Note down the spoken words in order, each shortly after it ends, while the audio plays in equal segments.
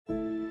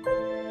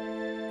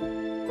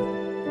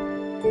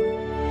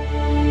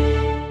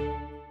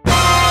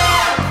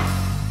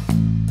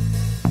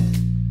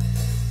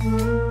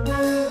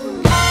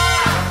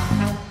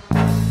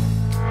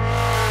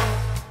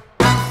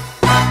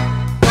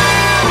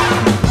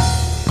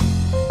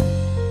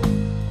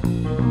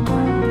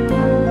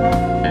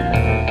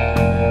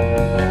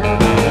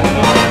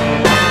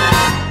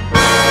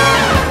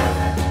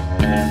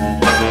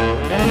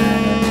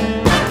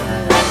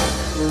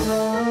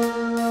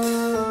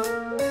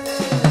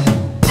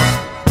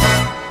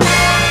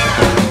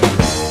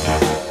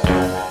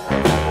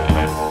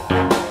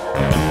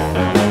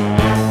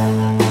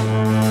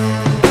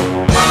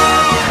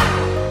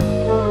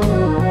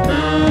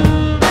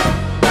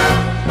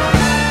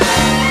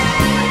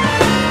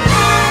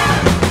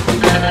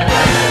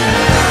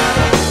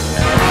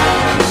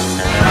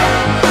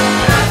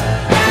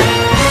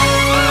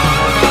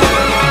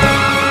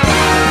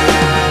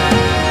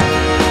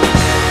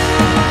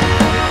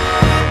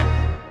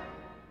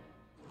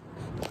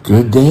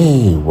Good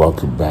day.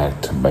 Welcome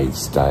back to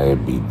Mike's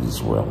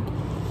Diabetes World.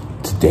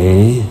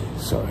 Today, I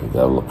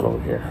gotta look over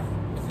here.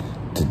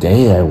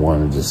 Today I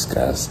want to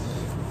discuss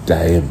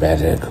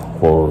diabetic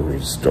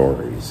horror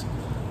stories.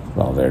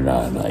 Well, they're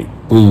not like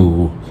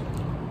boo,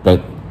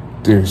 but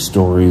they're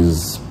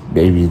stories,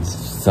 maybe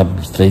some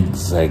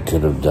things I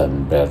could have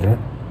done better.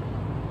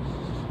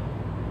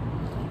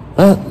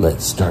 But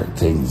let's start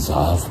things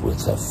off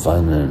with a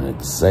fun and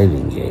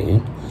exciting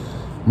game.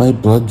 My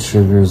blood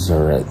sugars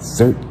are at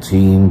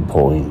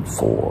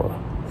 13.4,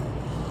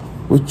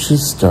 which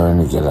is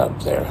starting to get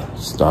up there.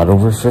 It's not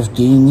over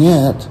 15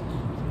 yet.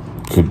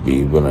 Could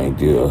be when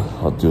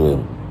I'll do a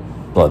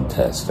blood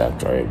test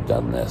after I've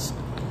done this.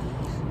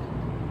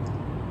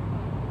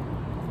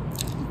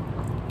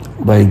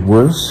 My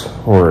worst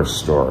horror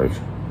story.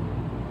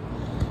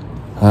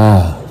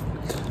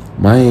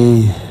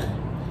 My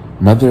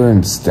mother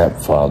and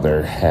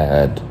stepfather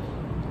had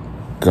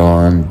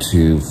gone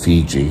to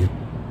Fiji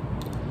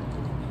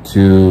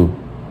to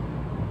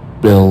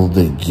build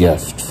a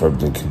gift from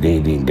the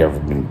Canadian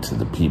government to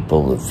the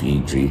people of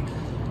Fiji,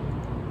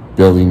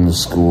 building the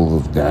School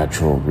of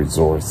Natural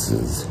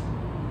Resources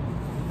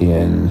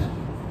in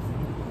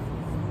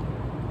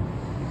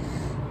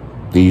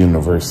the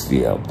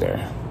university out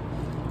there.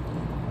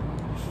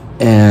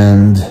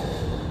 And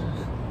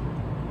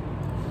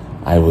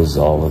I was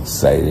all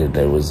excited.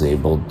 I was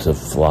able to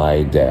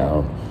fly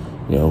down.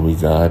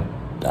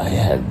 I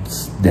had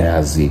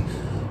snazzy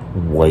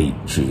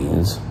white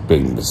jeans,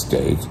 big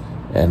mistake,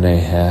 and I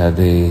had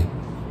a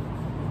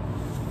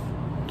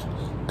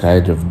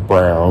kind of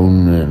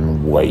brown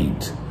and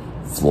white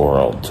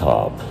floral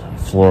top.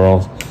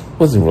 Floral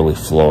wasn't really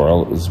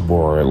floral, it was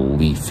more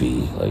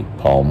leafy, like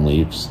palm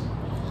leaves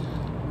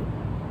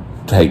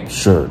type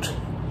shirt.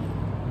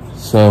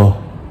 So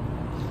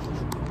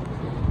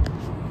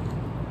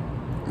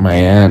my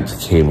aunt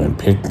came and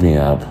picked me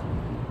up.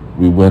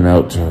 We went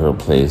out to her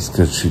place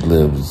because she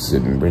lives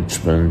in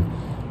Richmond,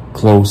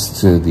 close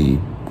to the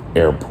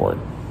airport.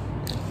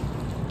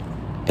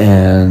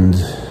 And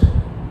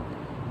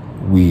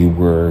we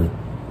were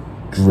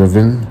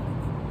driven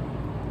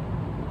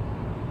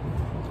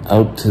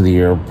out to the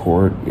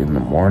airport in the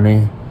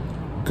morning,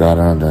 got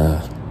on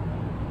I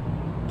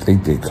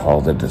think they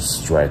called it a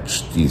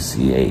stretch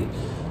DC-8.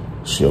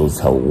 Shows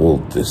how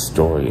old this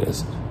story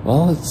is.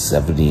 Well, it's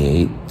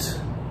 78,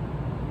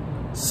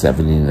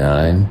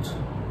 79.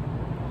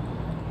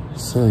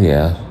 So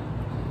yeah,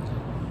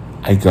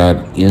 I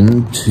got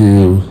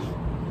into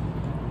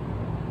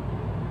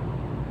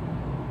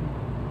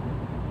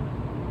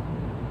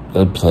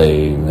the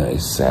plane, I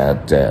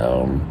sat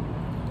down,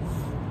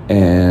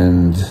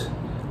 and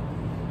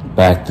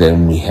back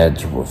then we had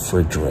to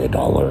refrigerate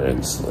all our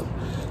insulin.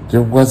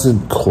 There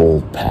wasn't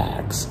cold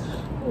packs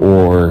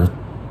or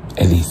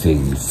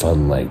anything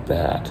fun like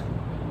that.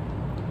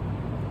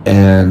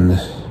 And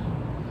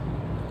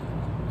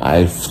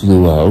I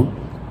flew out,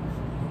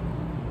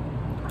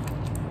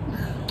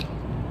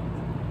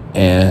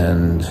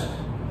 and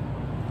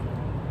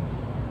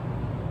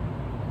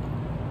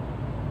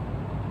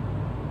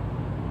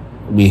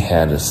we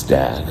had a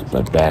stack,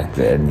 but back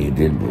then you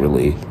didn't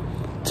really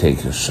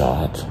take a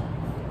shot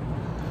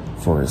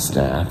for a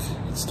snack.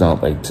 It's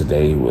not like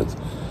today with,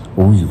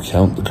 you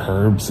count the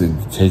carbs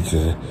and you take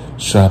a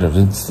shot of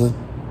insulin.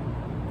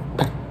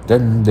 Back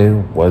then there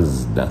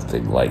was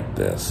nothing like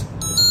this.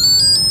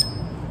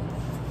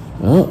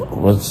 Oh,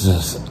 what's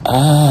this?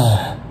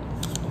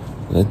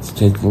 Let's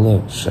take a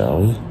look,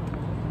 shall we?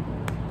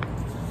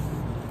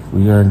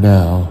 We are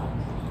now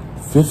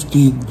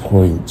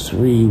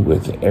 15.3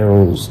 with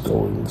arrows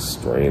going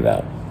straight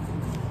up.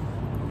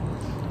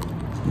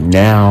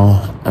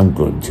 Now I'm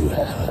going to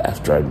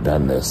after I've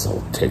done this,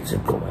 I'll take a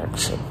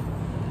correction.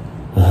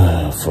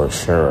 For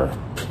sure.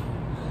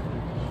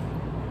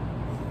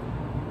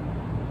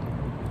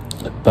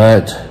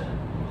 But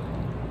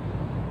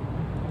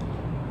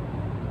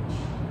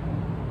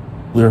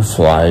we're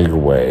flying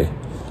away.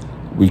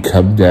 We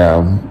come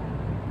down.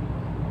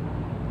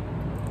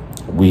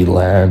 We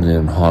land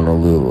in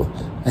Honolulu.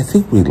 I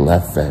think we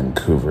left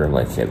Vancouver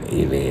like at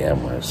 8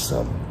 a.m. or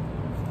something.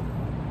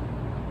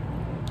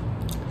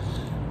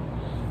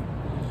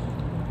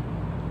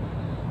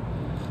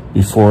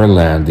 Before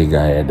landing,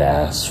 I had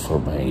asked for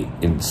my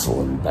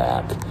insulin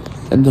back,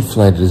 and the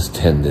flight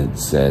attendant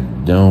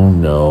said,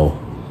 no,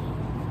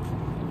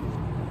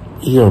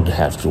 you don't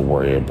have to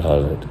worry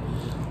about it.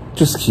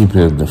 Just keep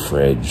it in the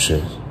fridge.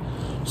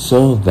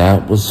 So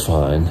that was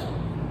fine.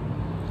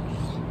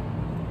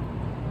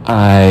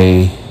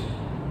 I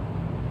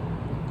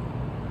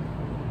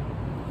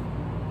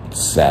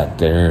sat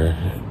there.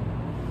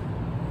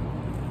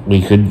 We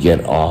could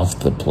get off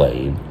the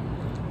plane,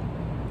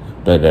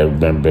 but I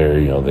remember,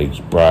 they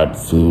brought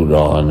food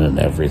on and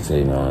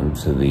everything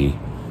onto the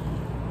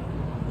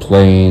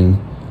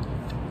plane,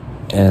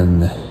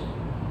 and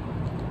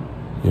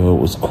it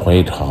was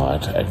quite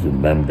hot. I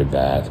remember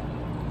that.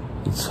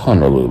 It's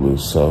Honolulu,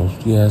 so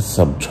yeah,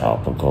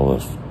 subtropical,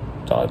 if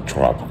not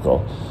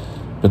tropical.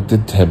 But the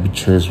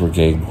temperatures were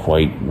getting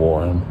quite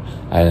warm,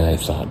 and I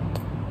thought,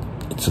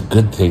 it's a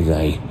good thing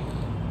I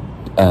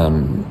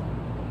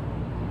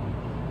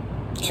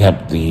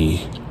kept the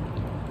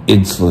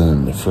insulin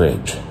in the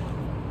fridge,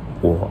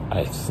 or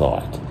I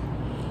thought.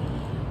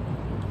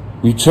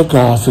 We took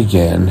off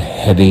again,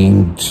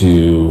 heading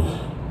to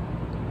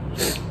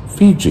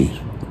Fiji,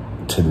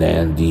 to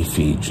Nadi,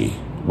 Fiji,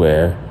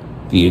 where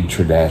the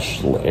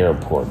international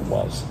airport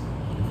was.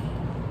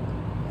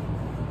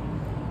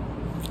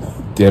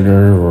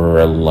 Dinner or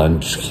a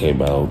lunch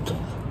came out,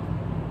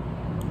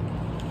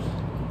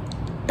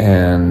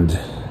 and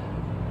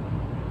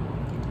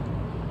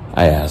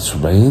I asked for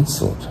my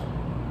insulin.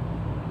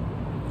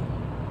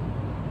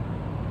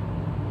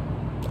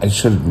 I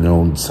should have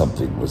known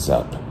something was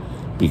up,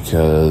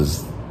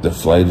 because the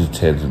flight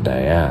attendant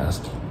I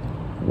asked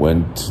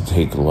went to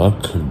take a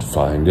look, couldn't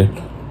find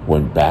it,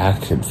 went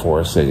back and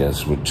forth, I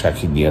guess, with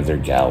checking the other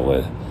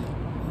galleys,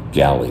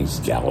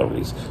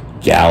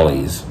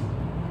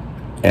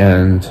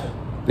 and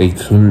they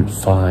couldn't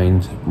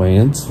find my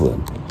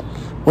insulin.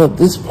 Well, at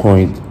this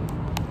point,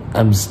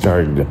 I'm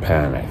starting to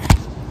panic.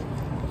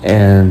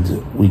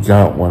 And we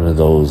got one of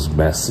those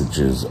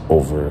messages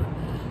over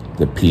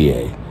the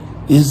PA.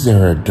 Is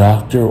there a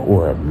doctor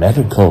or a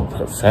medical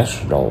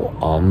professional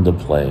on the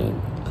plane?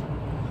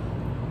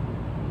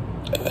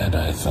 And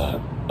I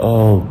thought,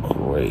 oh,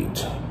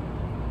 great.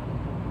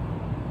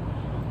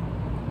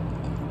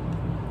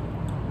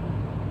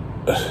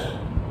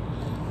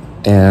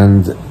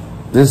 And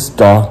this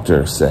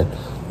doctor said,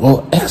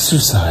 well,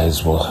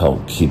 exercise will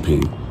help keep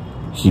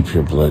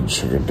your blood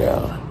sugar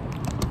down.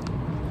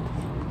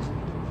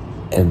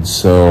 And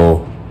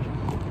so,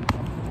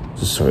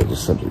 sorry,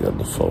 there's something on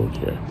the phone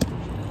here.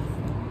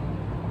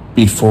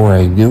 Before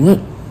I knew it,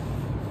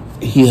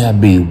 he had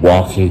me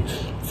walking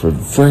from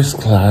first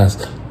class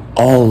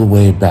all the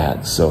way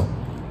back. So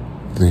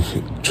the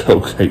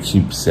joke I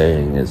keep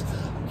saying is,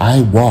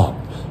 I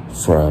walked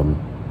from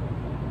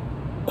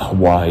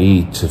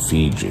Hawaii to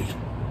Fiji.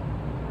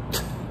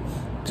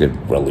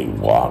 Didn't really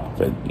walk,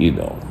 but you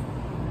know,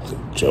 it's a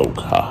joke,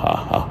 ha ha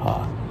ha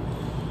ha.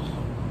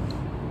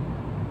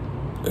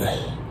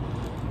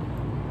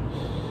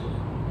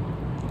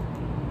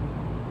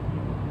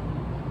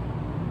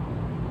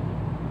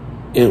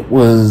 It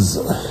was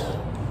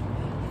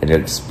an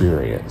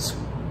experience.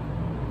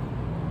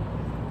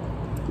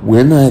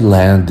 When I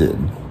landed,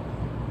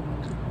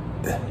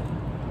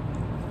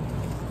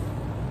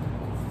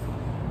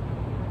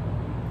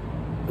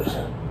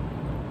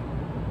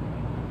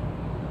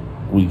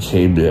 we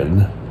came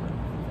in,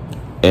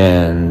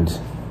 and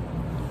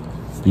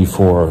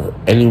before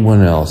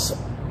anyone else,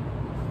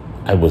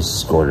 I was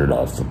escorted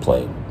off the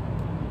plane.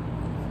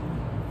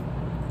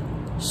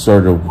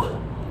 Sort of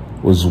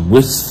was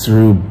whisked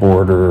through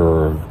border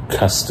or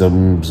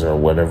customs or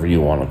whatever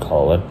you want to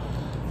call it,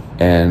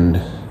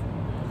 and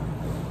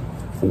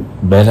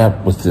met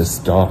up with this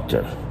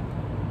doctor.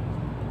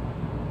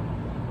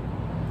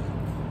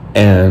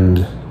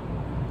 And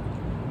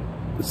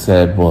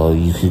said, well,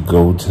 you could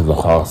go to the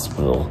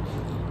hospital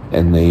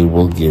and they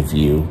will give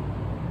you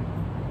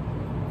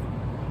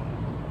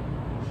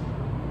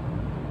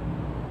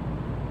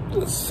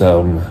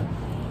some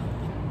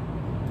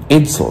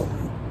insulin.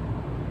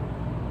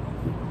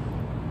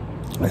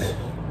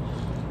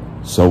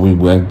 So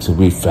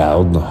we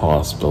found the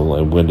hospital.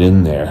 I went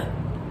in there,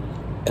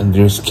 and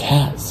there's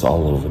cats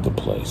all over the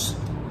place.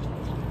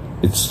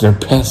 It's their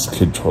pest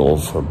control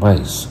for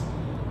mice.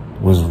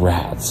 It was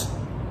rats.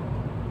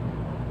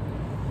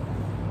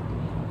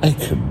 I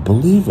couldn't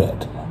believe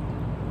it.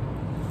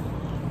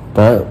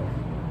 But,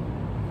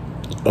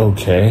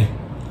 okay.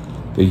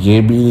 They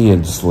gave me the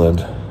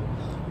insulin.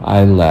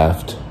 I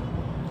left.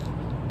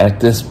 At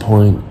this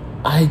point,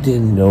 I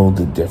didn't know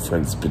the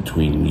difference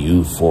between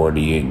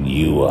U40 and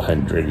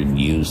U100 and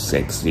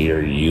U60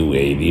 or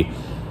U80.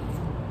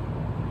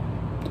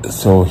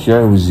 So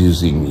here I was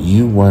using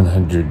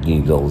U100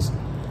 needles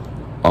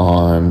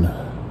on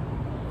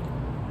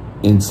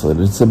insulin.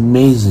 It's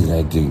amazing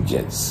I didn't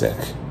get sick.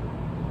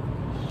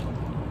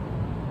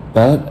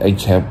 But I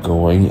kept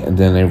going, and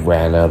then I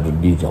ran out of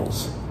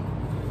needles.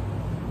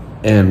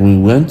 And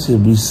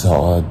we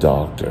saw a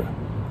doctor.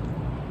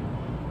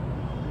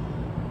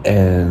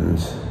 And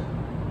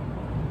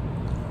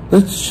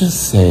let's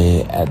just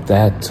say at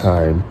that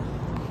time,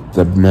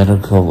 the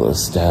medical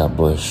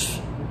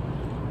establishment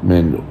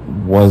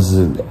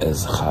wasn't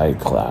as high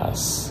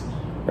class,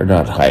 or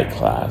not high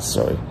class,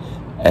 sorry,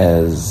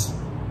 as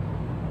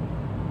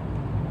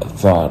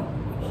thought,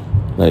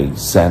 like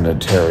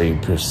sanitary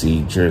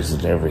procedures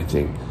and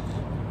everything,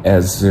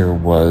 as there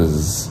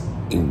was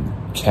in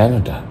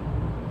Canada.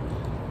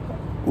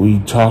 We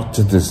talked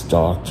to this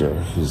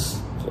doctor,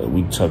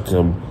 we took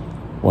him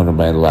one of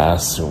my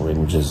last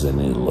syringes, and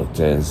he looked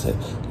at it and said,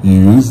 you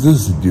use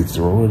this and you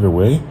throw it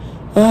away?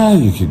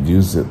 You can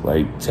use it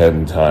like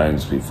 10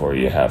 times before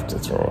you have to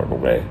throw it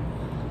away.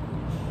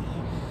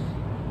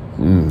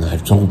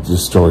 I've told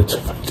this story to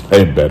my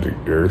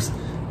diabetic nurse,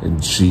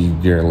 and she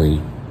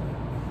nearly,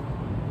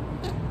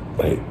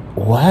 wait,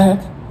 what?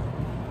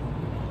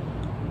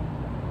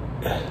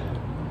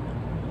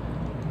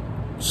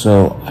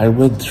 So I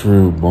went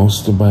through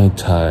most of my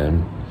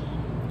time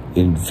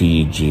in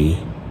Fiji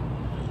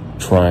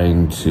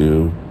trying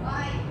to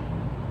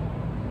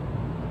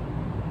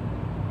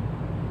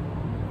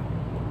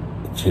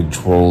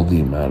control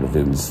the amount of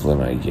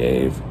insulin I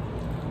gave,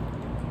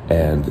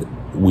 and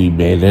we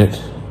made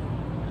it.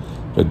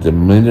 But the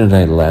minute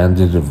I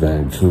landed in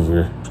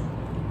Vancouver,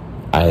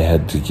 I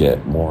had to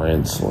get more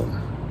insulin.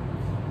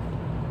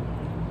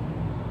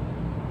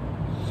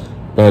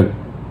 But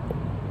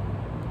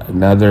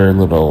another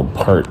little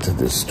part to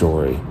this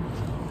story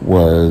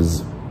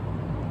was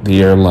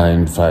the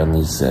airline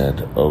finally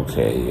said,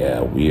 okay,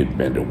 yeah, we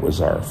admit it was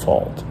our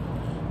fault.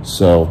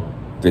 So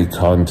they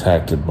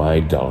contacted my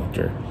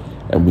doctor,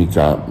 and we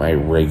got my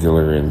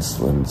regular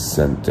insulin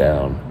sent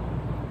down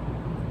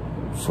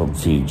from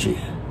Vancouver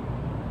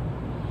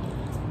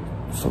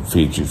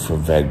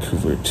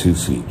to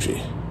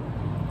Fiji.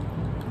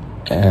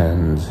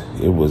 And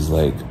it was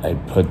like, I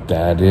put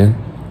that in,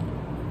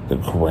 the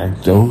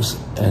correct dose,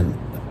 and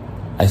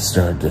I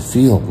started to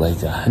feel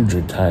like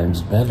 100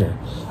 times better.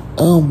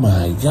 Oh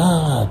my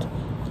God.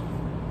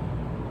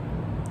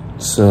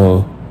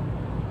 So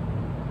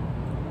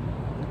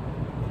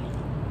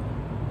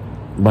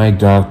my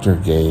doctor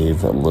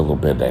gave a little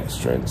bit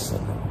extra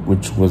insulin,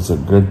 which was a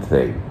good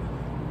thing,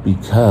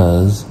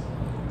 because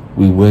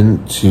we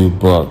went to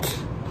book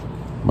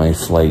my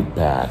flight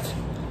back,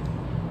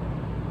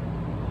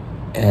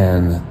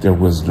 and there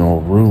was no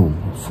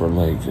room for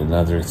like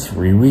another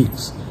 3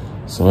 weeks.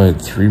 So I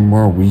had 3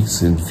 more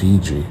weeks in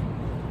Fiji.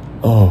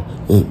 Oh,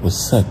 it was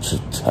such a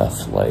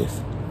tough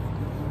life.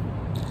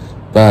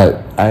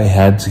 But I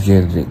had to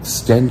get an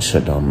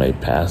extension on my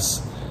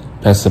passport.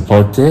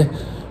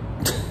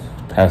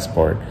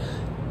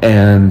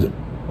 And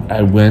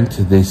I went,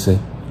 and they said,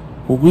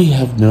 well, we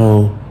have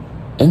no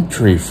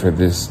entry for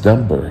this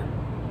number.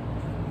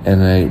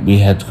 And we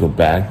had to go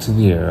back to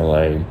the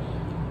airline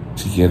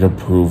to get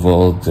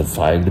approval to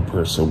find a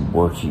person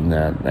working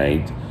that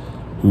night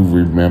who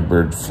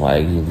remembered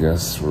flagging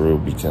us through,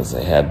 because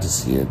I had to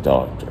see a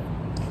doctor.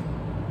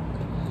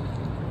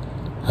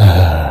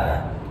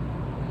 I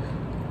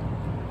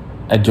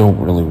don't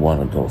really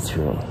want to go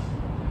through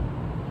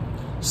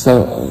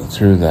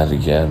that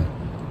again.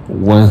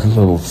 One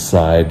little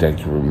side I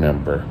can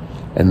remember,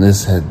 and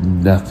this had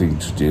nothing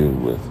to do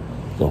with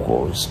the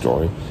horror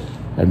story.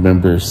 I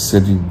remember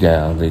sitting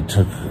down, they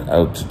took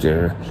out to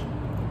dinner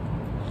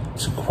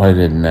to quite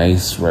a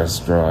nice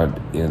restaurant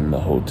in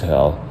the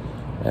hotel,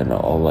 and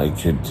all I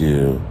could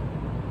do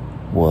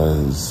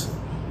was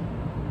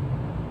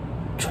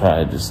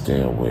try to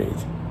stay awake.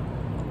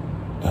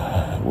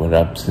 Went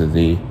up to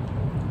the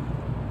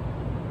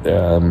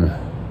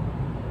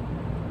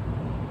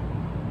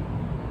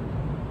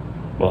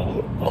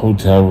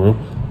hotel room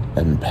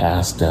and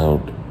passed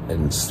out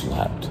and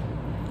slept.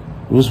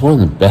 It was one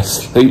of the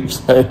best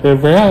sleeps I've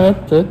ever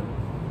had, but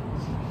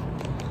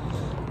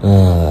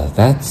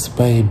that's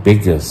my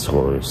biggest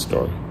horror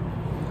story.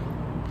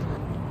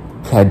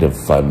 Kind of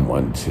fun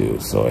one too,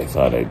 so I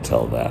thought I'd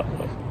tell that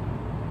one.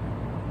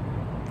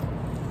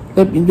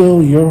 Let me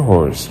know your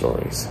horror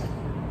stories.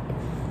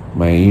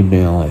 My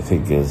email, I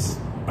think, is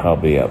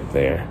probably up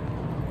there.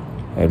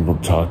 And we'll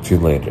talk to you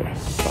later.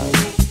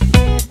 Bye.